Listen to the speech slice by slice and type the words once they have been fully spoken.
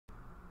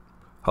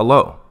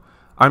Hello,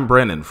 I'm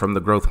Brandon from the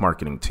Growth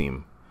Marketing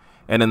team,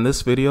 and in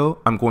this video,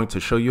 I'm going to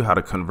show you how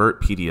to convert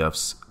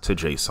PDFs to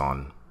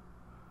JSON.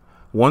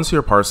 Once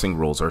your parsing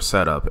rules are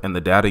set up and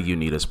the data you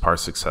need is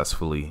parsed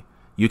successfully,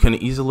 you can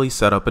easily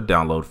set up a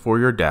download for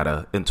your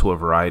data into a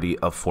variety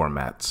of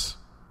formats.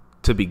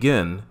 To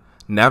begin,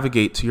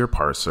 navigate to your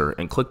parser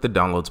and click the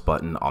Downloads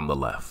button on the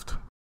left.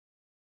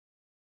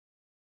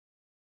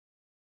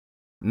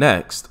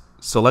 Next,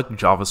 select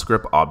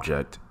JavaScript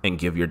Object and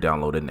give your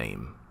download a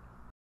name.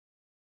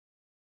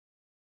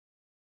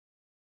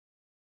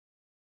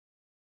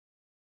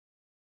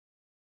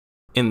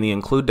 In the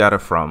Include Data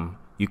From,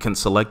 you can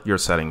select your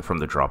setting from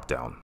the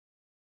drop-down.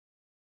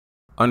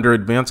 Under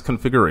Advanced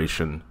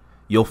Configuration,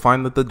 you'll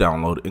find that the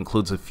download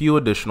includes a few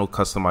additional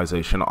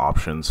customization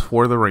options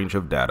for the range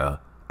of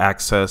data,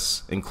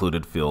 access,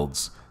 included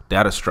fields,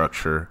 data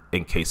structure,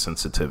 and case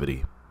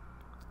sensitivity.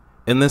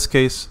 In this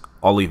case,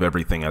 I'll leave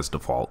everything as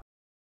default.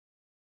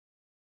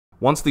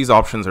 Once these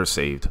options are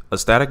saved, a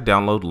static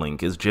download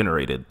link is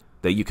generated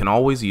that you can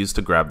always use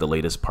to grab the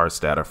latest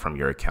parsed data from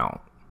your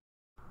account.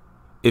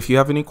 If you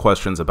have any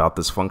questions about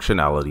this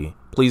functionality,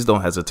 please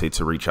don't hesitate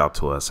to reach out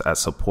to us at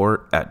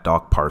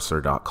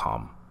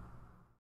support@docparser.com.